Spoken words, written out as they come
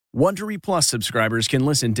Wondery Plus subscribers can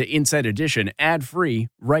listen to Inside Edition ad-free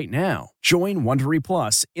right now. Join Wondery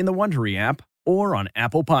Plus in the Wondery app or on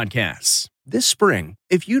Apple Podcasts. This spring,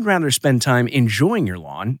 if you'd rather spend time enjoying your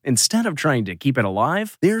lawn instead of trying to keep it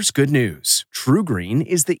alive, there's good news. True Green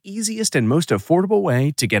is the easiest and most affordable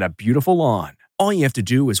way to get a beautiful lawn. All you have to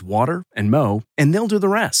do is water and mow, and they'll do the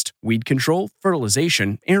rest. Weed control,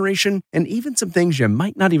 fertilization, aeration, and even some things you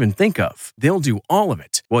might not even think of. They'll do all of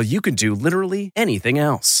it, while you can do literally anything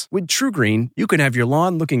else. With True Green, you can have your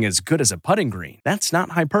lawn looking as good as a putting green. That's not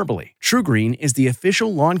hyperbole. True Green is the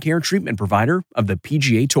official lawn care treatment provider of the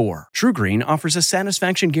PGA Tour. True Green offers a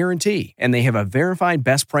satisfaction guarantee, and they have a verified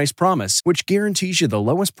best price promise, which guarantees you the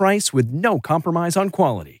lowest price with no compromise on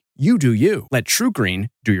quality. You do you. Let True Green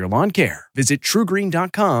do your lawn care. Visit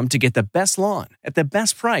TrueGreen.com to get the best lawn at the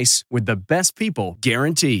best price with the best people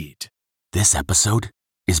guaranteed. This episode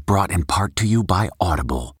is brought in part to you by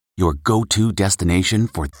Audible, your go-to destination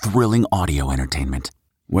for thrilling audio entertainment.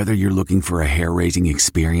 Whether you're looking for a hair-raising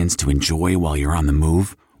experience to enjoy while you're on the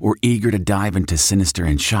move or eager to dive into sinister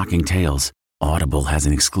and shocking tales, Audible has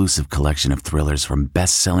an exclusive collection of thrillers from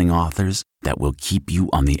best-selling authors that will keep you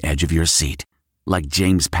on the edge of your seat. Like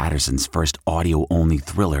James Patterson's first audio-only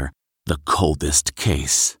thriller, The Coldest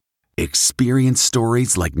Case. Experience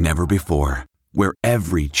stories like never before, where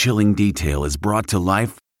every chilling detail is brought to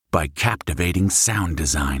life by captivating sound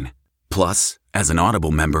design. Plus, as an Audible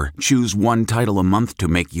member, choose one title a month to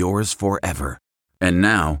make yours forever. And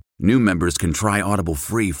now, new members can try Audible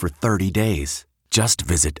free for 30 days. Just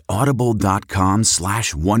visit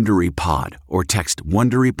audible.com/WonderyPod or text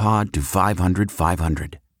WonderyPod to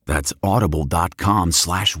 500-500. That's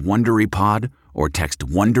audible.com/WonderyPod or text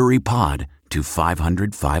WonderyPod to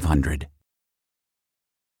 500-500.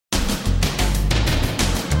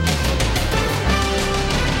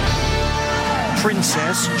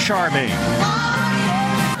 Princess Charming.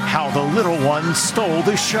 How the Little One Stole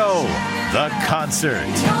the Show. The Concert.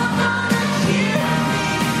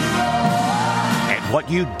 And what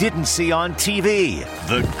you didn't see on TV.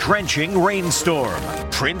 The drenching rainstorm.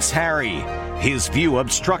 Prince Harry. His view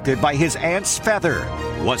obstructed by his aunt's feather.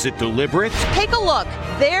 Was it deliberate? Take a look.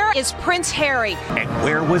 There is Prince Harry. And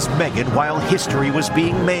where was Meghan while history was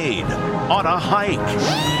being made? On a hike.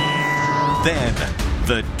 Then,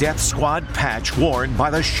 the death squad patch worn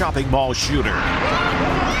by the shopping mall shooter.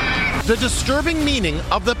 The disturbing meaning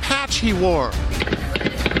of the patch he wore.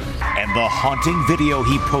 And the haunting video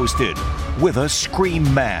he posted with a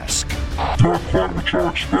scream mask.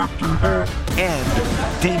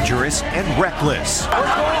 And dangerous and reckless.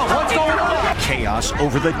 What's going on? Chaos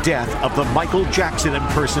over the death of the Michael Jackson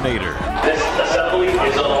impersonator. This assembly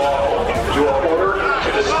is unlawful. You are ordered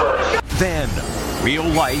to disperse. Then,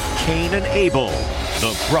 real-life Cain and Abel,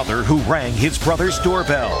 the brother who rang his brother's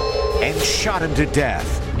doorbell and shot him to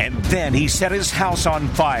death. And then he set his house on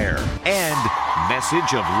fire. And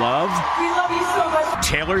message of love? We love you so much.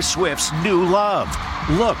 Taylor Swift's new love.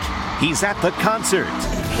 Look, he's at the concert.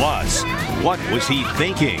 Plus, what was he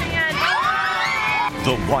thinking?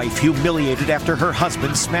 The wife humiliated after her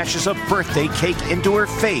husband smashes a birthday cake into her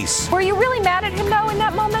face. Were you really mad at him, though, in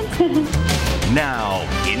that moment? Now,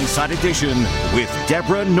 Inside Edition with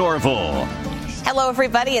Deborah Norville. Hello,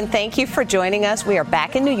 everybody, and thank you for joining us. We are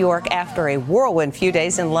back in New York after a whirlwind few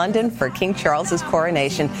days in London for King Charles's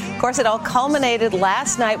coronation. Of course, it all culminated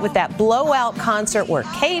last night with that blowout concert where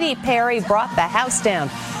Katy Perry brought the house down.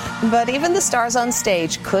 But even the stars on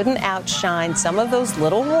stage couldn't outshine some of those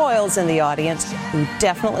little royals in the audience who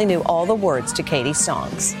definitely knew all the words to Katy's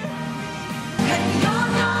songs.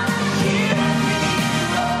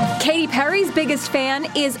 Katy Perry's biggest fan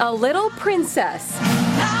is a little princess.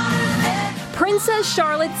 Princess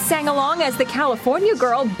Charlotte sang along as the California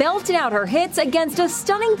girl belted out her hits against a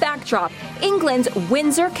stunning backdrop, England's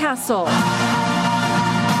Windsor Castle.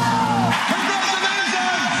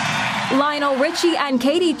 Lionel Richie and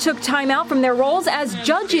Katy took time out from their roles as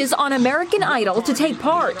judges on American Idol to take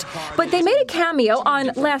part, but they made a cameo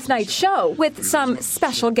on last night's show with some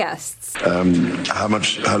special guests. How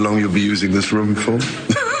long you'll be using this room for?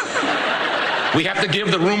 We have to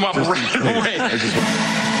give the room up right away.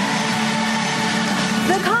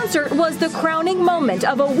 The concert was the crowning moment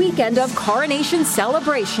of a weekend of coronation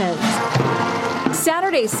celebrations.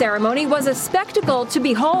 Saturday's ceremony was a spectacle to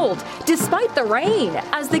behold, despite the rain,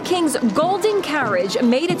 as the King's golden carriage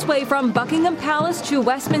made its way from Buckingham Palace to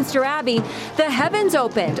Westminster Abbey. The heavens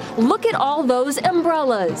opened. Look at all those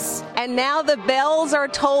umbrellas. And now the bells are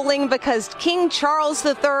tolling because King Charles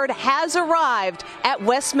III has arrived at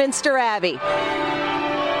Westminster Abbey.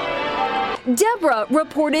 Deborah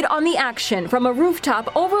reported on the action from a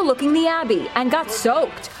rooftop overlooking the Abbey and got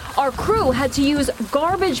soaked. Our crew had to use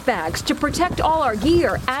garbage bags to protect all our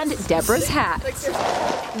gear and Deborah's hat.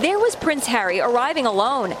 There was Prince Harry arriving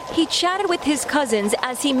alone. He chatted with his cousins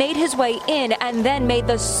as he made his way in and then made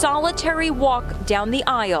the solitary walk down the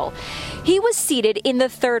aisle. He was seated in the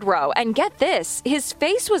third row, and get this, his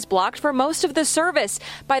face was blocked for most of the service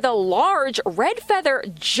by the large red feather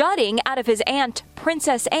jutting out of his aunt,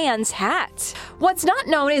 Princess Anne's hat. What's not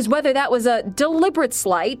known is whether that was a deliberate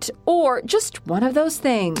slight or just one of those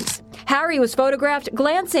things. Harry was photographed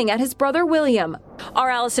glancing at his brother William. Our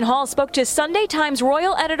Allison Hall spoke to Sunday Times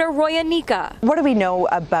royal editor Roya Nika. What do we know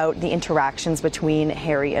about the interactions between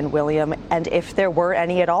Harry and William, and if there were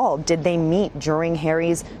any at all? Did they meet during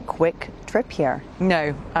Harry's quick trip here?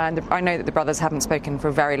 No, and I know that the brothers haven't spoken for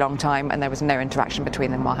a very long time, and there was no interaction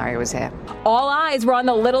between them while Harry was here. All eyes were on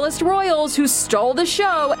the littlest royals who stole the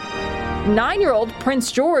show. 9-year-old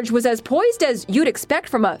Prince George was as poised as you'd expect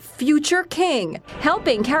from a future king,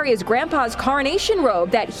 helping carry his grandpa's coronation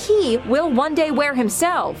robe that he will one day wear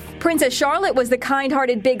himself. Princess Charlotte was the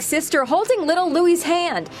kind-hearted big sister holding little Louis's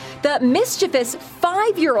hand. The mischievous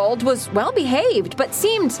 5-year-old was well-behaved but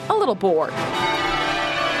seemed a little bored.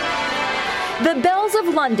 The bells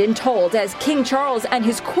of London tolled as King Charles and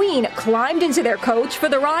his queen climbed into their coach for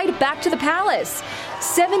the ride back to the palace.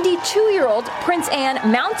 72-year-old Prince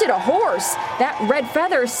Anne mounted a horse, that red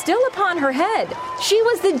feather still upon her head. She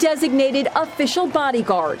was the designated official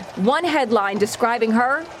bodyguard, one headline describing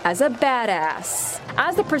her as a badass.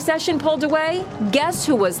 As the procession pulled away, guess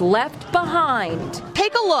who was left behind?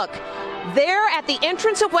 Take a look. There at the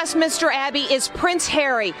entrance of Westminster Abbey is Prince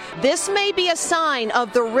Harry. This may be a sign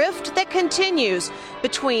of the rift that continues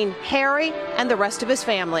between Harry and the rest of his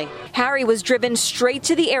family. Harry was driven straight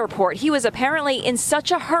to the airport. He was apparently in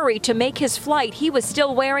such a hurry to make his flight, he was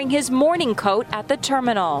still wearing his morning coat at the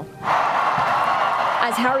terminal.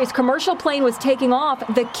 As Harry's commercial plane was taking off,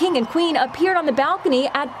 the king and queen appeared on the balcony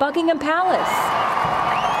at Buckingham Palace.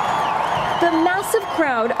 The massive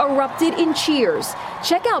crowd erupted in cheers.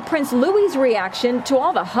 Check out Prince Louis's reaction to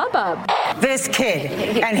all the hubbub. This kid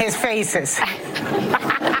and his faces.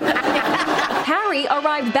 Harry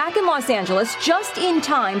arrived back in Los Angeles just in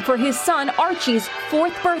time for his son Archie's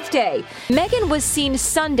 4th birthday. Meghan was seen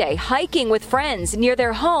Sunday hiking with friends near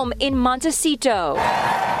their home in Montecito.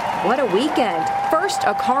 What a weekend. First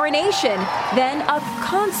a coronation, then a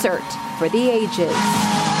concert for the ages.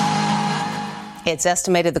 It's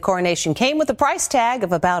estimated the coronation came with a price tag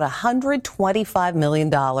of about $125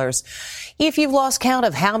 million. If you've lost count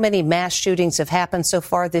of how many mass shootings have happened so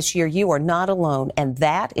far this year, you are not alone, and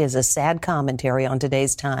that is a sad commentary on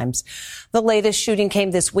today's Times. The latest shooting came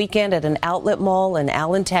this weekend at an outlet mall in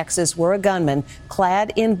Allen, Texas, where a gunman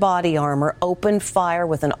clad in body armor opened fire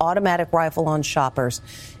with an automatic rifle on shoppers.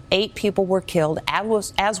 8 people were killed,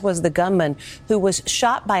 as was the gunman, who was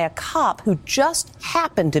shot by a cop who just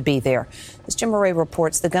happened to be there. As Jim Murray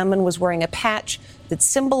reports, the gunman was wearing a patch that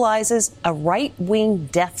symbolizes a right-wing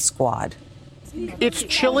death squad. It's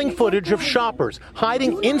chilling footage of shoppers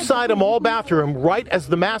hiding inside a mall bathroom right as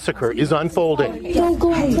the massacre is unfolding.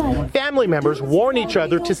 Family members warn each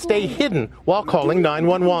other to stay hidden while calling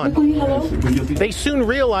 911. They soon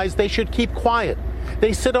realize they should keep quiet.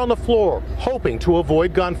 They sit on the floor, hoping to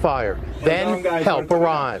avoid gunfire. Then help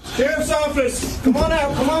arrives. Sheriff's office, come on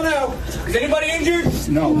out, come on out. Is anybody injured?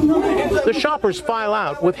 No. The shoppers file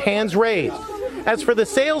out with hands raised. As for the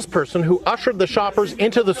salesperson who ushered the shoppers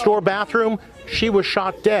into the store bathroom, she was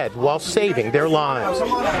shot dead while saving their lives.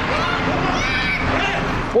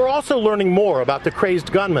 We're also learning more about the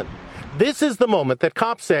crazed gunman. This is the moment that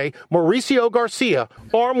cops say Mauricio Garcia,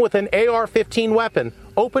 armed with an AR-15 weapon,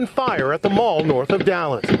 opened fire at the mall north of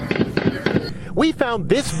Dallas. We found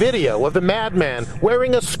this video of the madman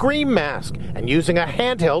wearing a scream mask and using a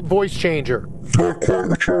handheld voice changer. Not quite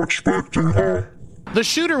what you're expecting, huh? The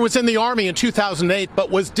shooter was in the Army in 2008, but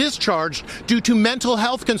was discharged due to mental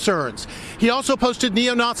health concerns. He also posted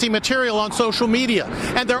neo-Nazi material on social media,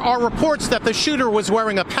 and there are reports that the shooter was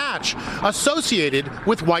wearing a patch associated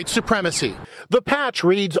with white supremacy. The patch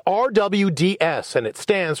reads RWDS, and it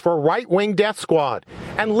stands for Right Wing Death Squad.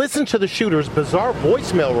 And listen to the shooter's bizarre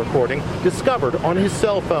voicemail recording discovered on his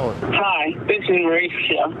cell phone. Hi, this is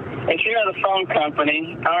Mauricio. If you're the phone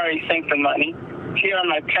company, I already sent the money. If you're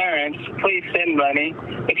my parents, please send money.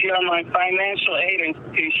 If you're my financial aid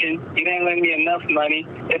institution, you didn't lend me enough money.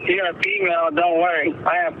 If you're a female, don't worry.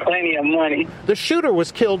 I have plenty of money. The shooter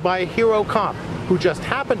was killed by a hero cop who just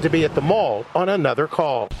happened to be at the mall on another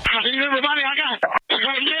call.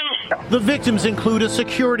 The victims include a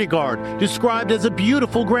security guard described as a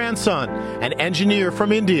beautiful grandson, an engineer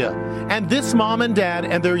from India, and this mom and dad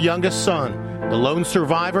and their youngest son. The lone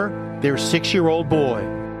survivor, their 6-year-old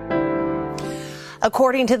boy.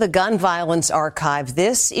 According to the Gun Violence Archive,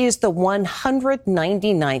 this is the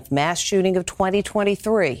 199th mass shooting of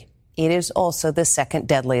 2023. It is also the second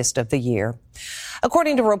deadliest of the year.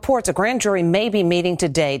 According to reports, a grand jury may be meeting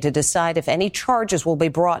today to decide if any charges will be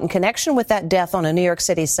brought in connection with that death on a New York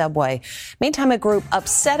City subway. Meantime, a group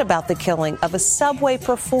upset about the killing of a subway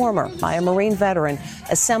performer by a Marine veteran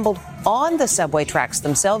assembled on the subway tracks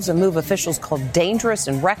themselves, a move officials called dangerous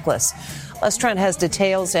and reckless. Les Trent has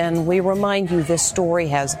details, and we remind you this story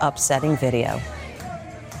has upsetting video.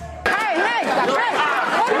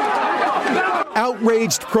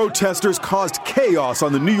 Outraged protesters caused chaos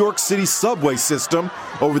on the New York City subway system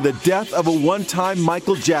over the death of a one-time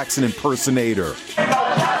Michael Jackson impersonator.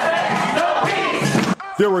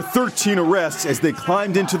 There were 13 arrests as they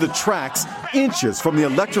climbed into the tracks inches from the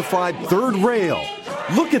electrified third rail.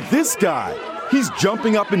 Look at this guy. He's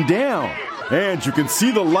jumping up and down. And you can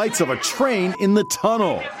see the lights of a train in the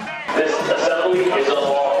tunnel. This assembly is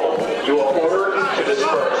unlawful. You are ordered to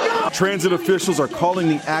disperse. Transit officials are calling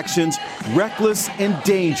the actions reckless and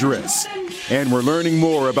dangerous. And we're learning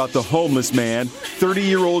more about the homeless man,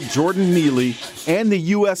 30-year-old Jordan Neely, and the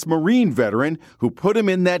U.S. Marine veteran who put him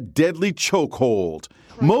in that deadly chokehold.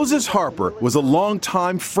 Moses Harper was a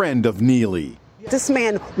longtime friend of Neely. This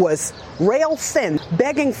man was rail thin,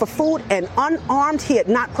 begging for food, and unarmed. He had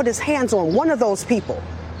not put his hands on one of those people.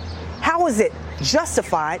 How is it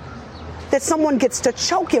justified that someone gets to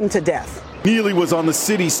choke him to death? Neely was on the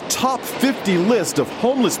city's top 50 list of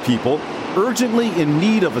homeless people urgently in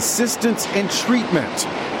need of assistance and treatment.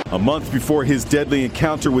 A month before his deadly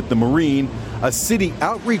encounter with the Marine, a city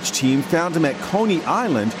outreach team found him at Coney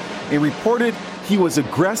Island and reported he was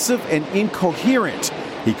aggressive and incoherent.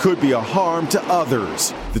 He could be a harm to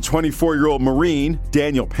others. The 24-year-old Marine,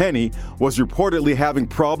 Daniel Penny, was reportedly having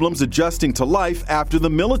problems adjusting to life after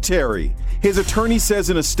the military. His attorney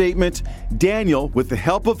says in a statement, Daniel, with the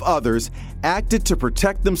help of others, acted to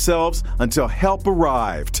protect themselves until help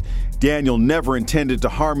arrived. Daniel never intended to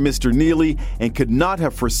harm Mr. Neely and could not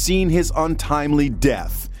have foreseen his untimely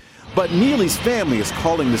death. But Neely's family is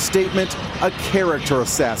calling the statement a character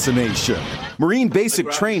assassination. Marine basic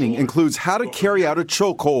training includes how to carry out a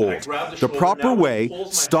chokehold, the proper way,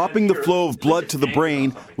 stopping the flow of blood to the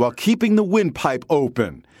brain while keeping the windpipe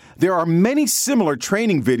open. There are many similar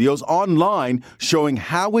training videos online showing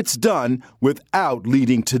how it's done without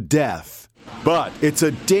leading to death. But it's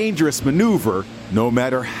a dangerous maneuver no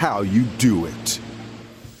matter how you do it.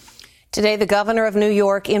 Today, the governor of New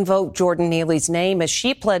York invoked Jordan Neely's name as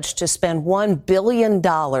she pledged to spend $1 billion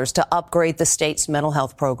to upgrade the state's mental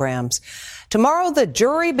health programs. Tomorrow, the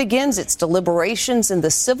jury begins its deliberations in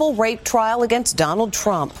the civil rape trial against Donald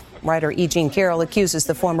Trump. Writer E. Jean Carroll accuses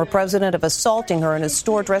the former president of assaulting her in a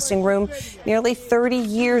store dressing room nearly 30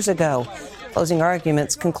 years ago. Closing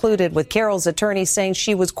arguments concluded with Carroll's attorney saying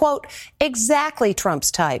she was, quote, exactly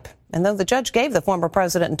Trump's type. And though the judge gave the former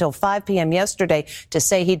president until 5 p.m. yesterday to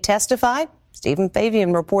say he'd testify, Stephen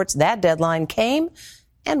Fabian reports that deadline came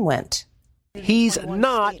and went. He's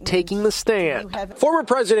not taking the stand. Former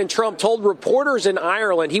President Trump told reporters in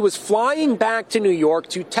Ireland he was flying back to New York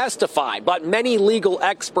to testify, but many legal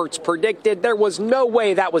experts predicted there was no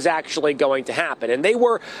way that was actually going to happen, and they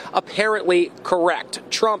were apparently correct.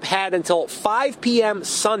 Trump had until 5 p.m.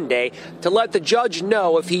 Sunday to let the judge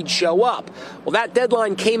know if he'd show up. Well, that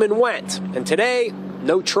deadline came and went, and today,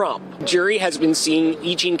 no Trump. Jury has been seeing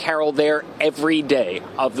E. Jean Carroll there every day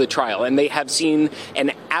of the trial, and they have seen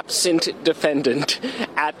an absent defendant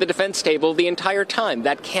at the defense table the entire time.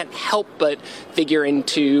 That can't help but figure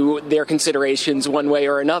into their considerations one way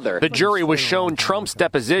or another. The jury was shown Trump's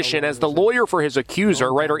deposition as the lawyer for his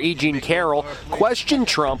accuser, writer E. Jean Carroll, questioned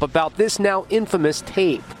Trump about this now infamous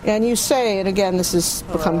tape. And you say, and again, this has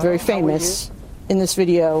become very famous in this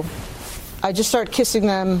video, I just start kissing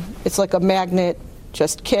them. It's like a magnet.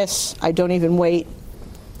 Just kiss. I don't even wait.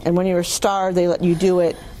 And when you're a star, they let you do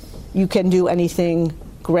it. You can do anything.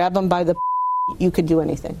 Grab them by the you can do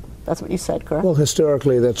anything. That's what you said, correct? Well,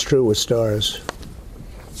 historically, that's true with stars.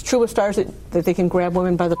 It's true with stars that they can grab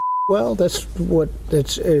women by the Well, that's what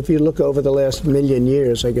it's. If you look over the last million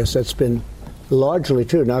years, I guess that's been largely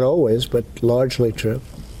true. Not always, but largely true.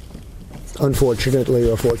 Unfortunately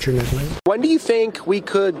or fortunately. When do you think we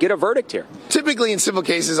could get a verdict here? Typically in civil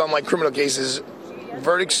cases, unlike criminal cases,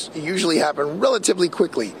 verdicts usually happen relatively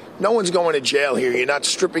quickly. No one's going to jail here. You're not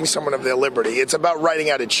stripping someone of their liberty. It's about writing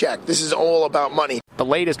out a check. This is all about money. The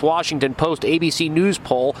latest Washington Post ABC News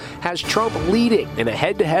poll has Trump leading in a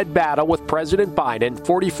head-to-head battle with President Biden,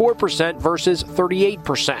 44% versus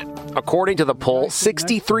 38%. According to the poll,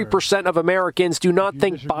 63% of Americans do not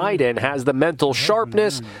think Biden has the mental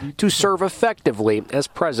sharpness to serve effectively as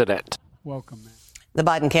president. Welcome, man. The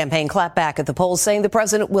Biden campaign clapped back at the polls, saying the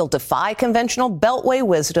president will defy conventional beltway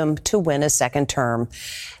wisdom to win a second term.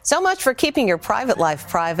 So much for keeping your private life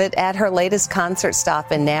private. At her latest concert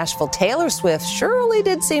stop in Nashville, Taylor Swift surely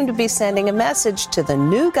did seem to be sending a message to the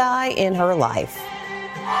new guy in her life.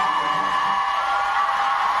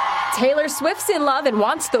 Taylor Swift's in love and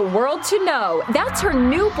wants the world to know. That's her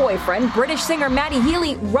new boyfriend, British singer Matty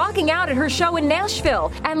Healy, rocking out at her show in Nashville.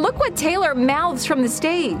 And look what Taylor mouths from the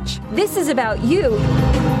stage. This is about you.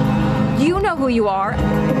 You know who you are.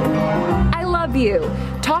 I love you.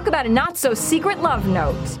 Talk about a not-so-secret love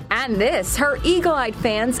note. And this, her eagle-eyed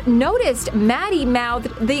fans noticed Matty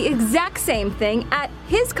mouthed the exact same thing at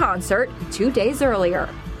his concert 2 days earlier.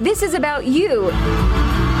 This is about you.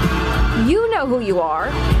 You know who you are.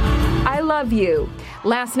 I love you.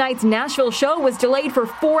 Last night's Nashville show was delayed for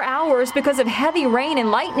 4 hours because of heavy rain and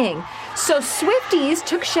lightning. So Swifties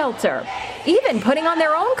took shelter, even putting on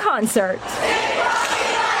their own concert.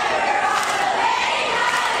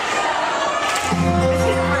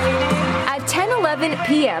 At 10:11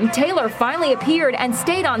 p.m., Taylor finally appeared and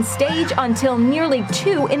stayed on stage until nearly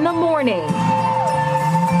 2 in the morning.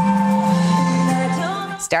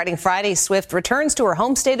 Starting Friday, Swift returns to her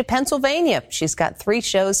home state of Pennsylvania. She's got 3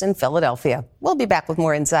 shows in Philadelphia. We'll be back with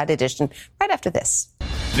more Inside Edition right after this.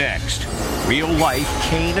 Next, real-life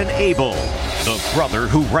Cain and Abel, the brother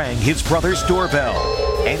who rang his brother's doorbell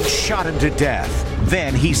and shot him to death.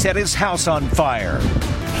 Then he set his house on fire.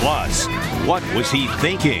 Plus, what was he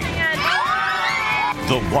thinking?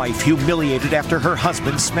 The wife humiliated after her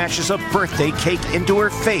husband smashes a birthday cake into her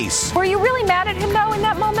face. Were you really mad at him, though, in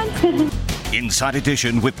that moment? Inside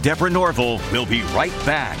Edition with Deborah Norville. We'll be right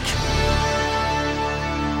back.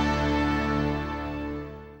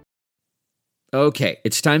 Okay,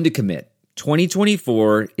 it's time to commit.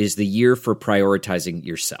 2024 is the year for prioritizing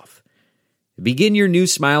yourself. Begin your new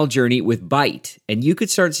smile journey with Byte, and you could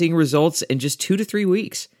start seeing results in just 2 to 3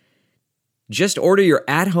 weeks. Just order your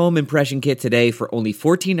at-home impression kit today for only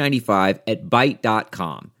 $14.95 at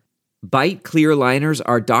Byte.com. Byte clear liners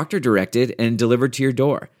are doctor-directed and delivered to your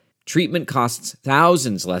door. Treatment costs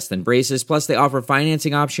thousands less than braces, plus they offer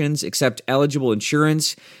financing options, accept eligible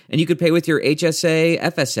insurance, and you could pay with your HSA,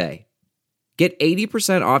 FSA. Get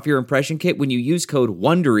 80% off your impression kit when you use code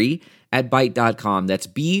WONDERY at Byte.com. That's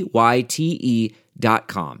BYTE.com.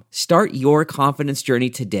 Start your confidence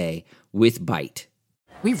journey today with Byte.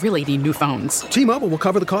 We really need new phones. T-Mobile will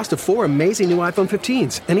cover the cost of 4 amazing new iPhone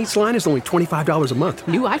 15s, and each line is only $25 a month.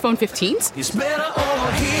 New iPhone 15s? It's better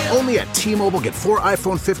over here. Only at T-Mobile, get 4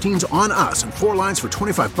 iPhone 15s on us and 4 lines for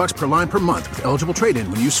 $25 per line per month with eligible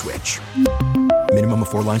trade-in when you switch. Minimum of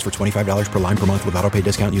 4 lines for $25 per line per month with autopay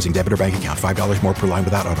discount using debit or bank account. $5 more per line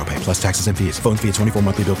without autopay, plus taxes and fees. Phone fee at 24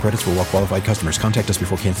 monthly bill credits for well-qualified customers. Contact us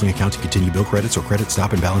before canceling account to continue bill credits or credit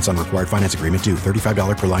stop and balance on required finance agreement due.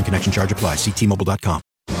 $35 per line connection charge applies. See T-Mobile.com.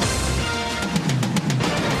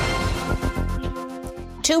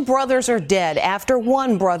 2 brothers are dead after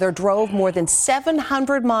one brother drove more than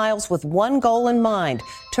 700 miles with one goal in mind,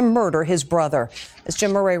 to murder his brother. As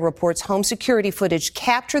Jim Murray reports, home security footage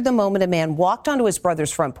captured the moment a man walked onto his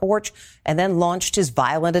brother's front porch and then launched his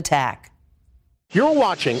violent attack. You're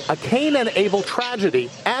watching a Cain and Abel tragedy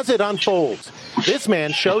as it unfolds. This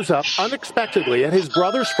man shows up unexpectedly at his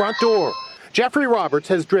brother's front door. Jeffrey Roberts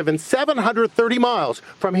has driven 730 miles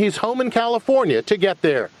from his home in California to get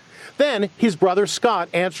there. Then his brother Scott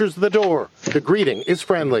answers the door. The greeting is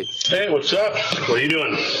friendly. Hey, what's up? What are you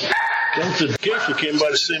doing? Came to the case. We came by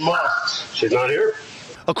to see Mom. She's not here.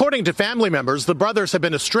 According to family members, the brothers have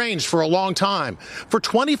been estranged for a long time. For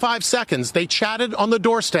 25 seconds, they chatted on the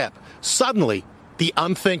doorstep. Suddenly, the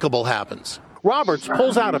unthinkable happens. Roberts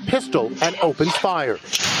pulls out a pistol and opens fire.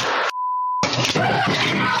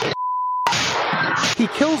 He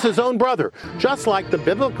kills his own brother, just like the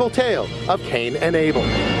biblical tale of Cain and Abel.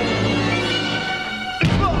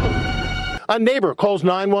 A neighbor calls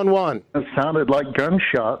 911. It sounded like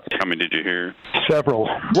gunshots. How many did you hear? Several.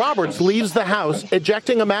 Roberts leaves the house,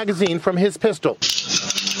 ejecting a magazine from his pistol.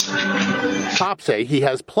 Cops say he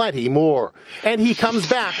has plenty more. And he comes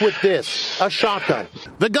back with this, a shotgun.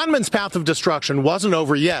 The gunman's path of destruction wasn't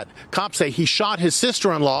over yet. Cops say he shot his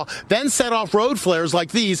sister-in-law, then set off road flares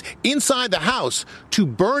like these inside the house to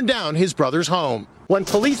burn down his brother's home. When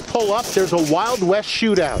police pull up, there's a Wild West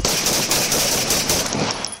shootout.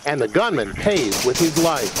 And the gunman pays with his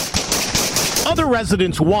life. Other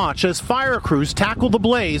residents watch as fire crews tackle the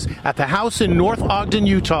blaze at the house in North Ogden,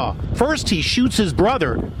 Utah. First, he shoots his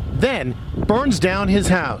brother, then burns down his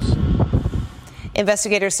house.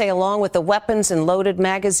 Investigators say along with the weapons and loaded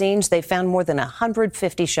magazines, they found more than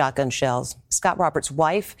 150 shotgun shells. Scott Roberts'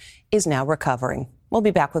 wife is now recovering. We'll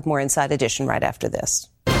be back with more Inside Edition right after this.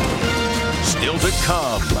 Still to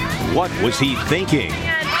come, what was he thinking?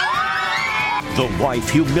 The wife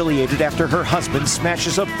humiliated after her husband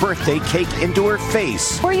smashes a birthday cake into her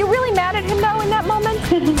face. Were you really mad at him, though, in that moment?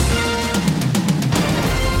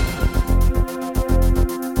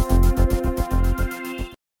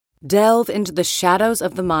 Delve into the shadows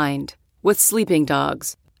of the mind with Sleeping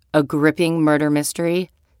Dogs, a gripping murder mystery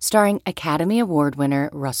starring Academy Award winner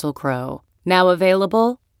Russell Crowe. Now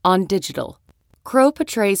available on digital. Crowe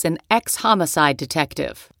portrays an ex-homicide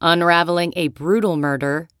detective, unraveling a brutal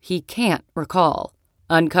murder he can't recall.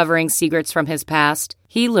 Uncovering secrets from his past,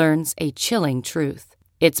 he learns a chilling truth.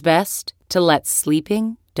 It's best to let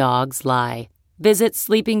sleeping dogs lie. Visit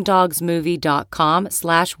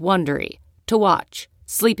sleepingdogsmovie.com/Wondery to watch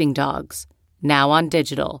Sleeping Dogs, now on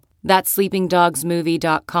digital. That's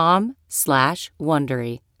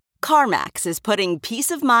sleepingdogsmovie.com/Wondery. CarMax is putting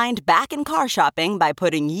peace of mind back in car shopping by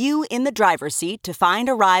putting you in the driver's seat to find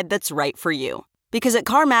a ride that's right for you. Because at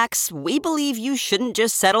CarMax, we believe you shouldn't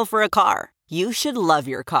just settle for a car. You should love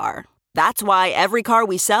your car. That's why every car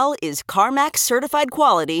we sell is CarMax certified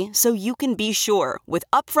quality, so you can be sure with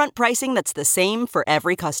upfront pricing that's the same for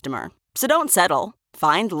every customer. So don't settle.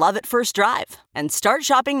 Find love at first drive and start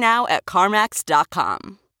shopping now at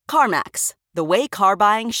CarMax.com. CarMax, the way car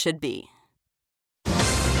buying should be.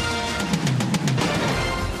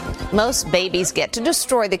 Most babies get to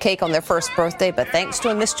destroy the cake on their first birthday, but thanks to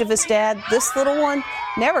a mischievous dad, this little one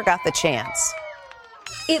never got the chance.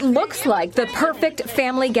 It looks like the perfect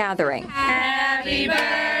family gathering. Happy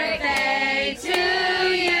birthday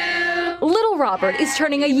to you. Little Robert is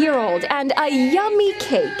turning a year old, and a yummy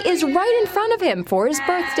cake is right in front of him for his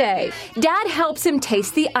birthday. Dad helps him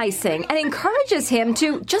taste the icing and encourages him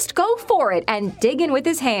to just go for it and dig in with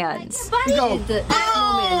his hands. Go.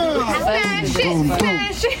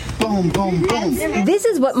 Boom, boom, boom. This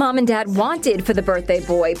is what Mom and Dad wanted for the birthday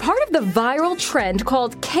boy, part of the viral trend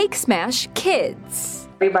called Cake Smash Kids.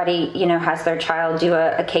 Everybody, has their child do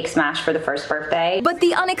a cake smash for the first birthday. But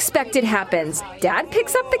the unexpected happens. Dad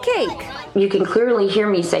picks up the cake. You can clearly hear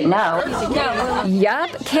me say no.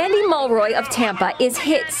 Yup, Candy Mulroy of Tampa is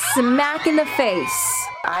hit smack in the face.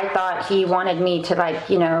 I thought he wanted me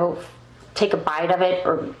to, take a bite of it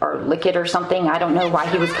or lick it or something. I don't know why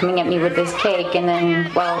he was coming at me with this cake, and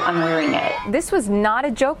then, I'm wearing it. This was not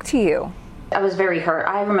a joke to you. I was very hurt.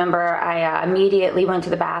 I remember I immediately went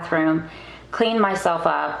to the bathroom, cleaned myself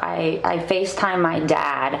up. I FaceTimed my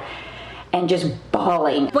dad and just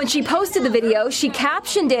bawling. When she posted the video, she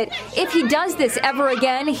captioned it, "If he does this ever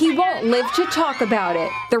again, he won't live to talk about it."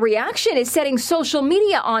 The reaction is setting social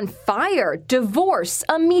media on fire. Divorce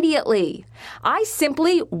immediately. I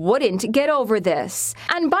simply wouldn't get over this.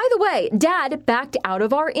 And by the way, Dad backed out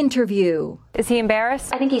of our interview. Is he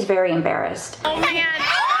embarrassed? I think he's very embarrassed. Oh, man.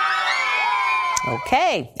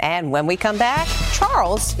 Okay, and when we come back,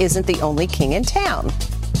 Charles isn't the only king in town.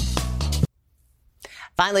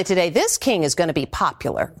 Finally today, this king is going to be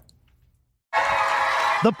popular.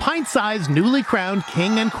 The pint-sized, newly crowned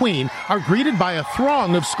king and queen are greeted by a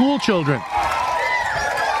throng of school children.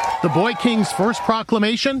 The boy king's first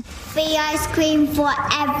proclamation? Free ice cream for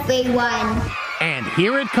everyone. And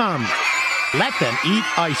here it comes. Let them eat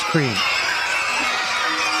ice cream.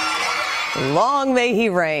 Long may he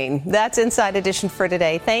reign. That's Inside Edition for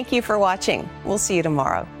today. Thank you for watching. We'll see you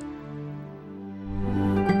tomorrow.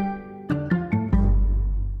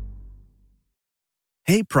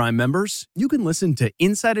 Hey, Prime members, you can listen to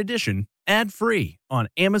Inside Edition ad-free on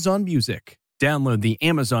Amazon Music. Download the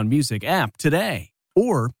Amazon Music app today.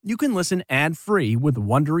 Or you can listen ad-free with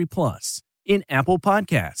Wondery Plus in Apple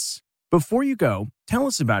Podcasts. Before you go, tell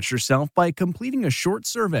us about yourself by completing a short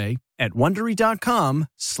survey at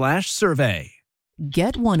Wondery.com/survey.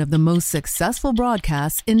 Get one of the most successful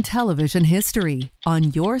broadcasts in television history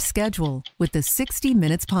on your schedule with the 60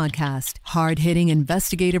 Minutes Podcast. Hard-hitting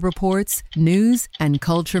investigative reports, news, and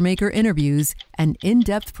culture maker interviews, and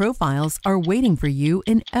in-depth profiles are waiting for you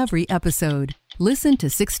in every episode. Listen to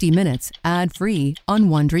 60 Minutes ad-free on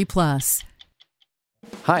Wondery Plus.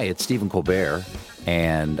 Hi, it's Stephen Colbert,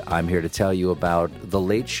 and I'm here to tell you about The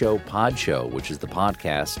Late Show Pod Show, which is the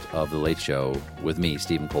podcast of The Late Show with me,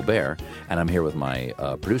 Stephen Colbert, and I'm here with my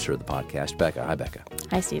producer of the podcast, Becca. Hi, Becca.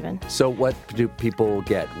 Hi, Stephen. So what do people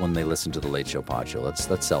get when they listen to The Late Show Pod Show?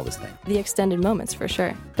 Let's sell this thing. The extended moments, for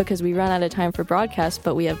sure, because we run out of time for broadcast,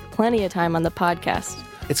 but we have plenty of time on the podcast.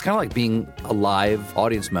 It's kind of like being a live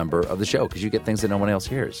audience member of the show because you get things that no one else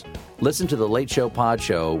hears. Listen to The Late Show Pod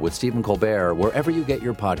Show with Stephen Colbert wherever you get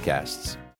your podcasts.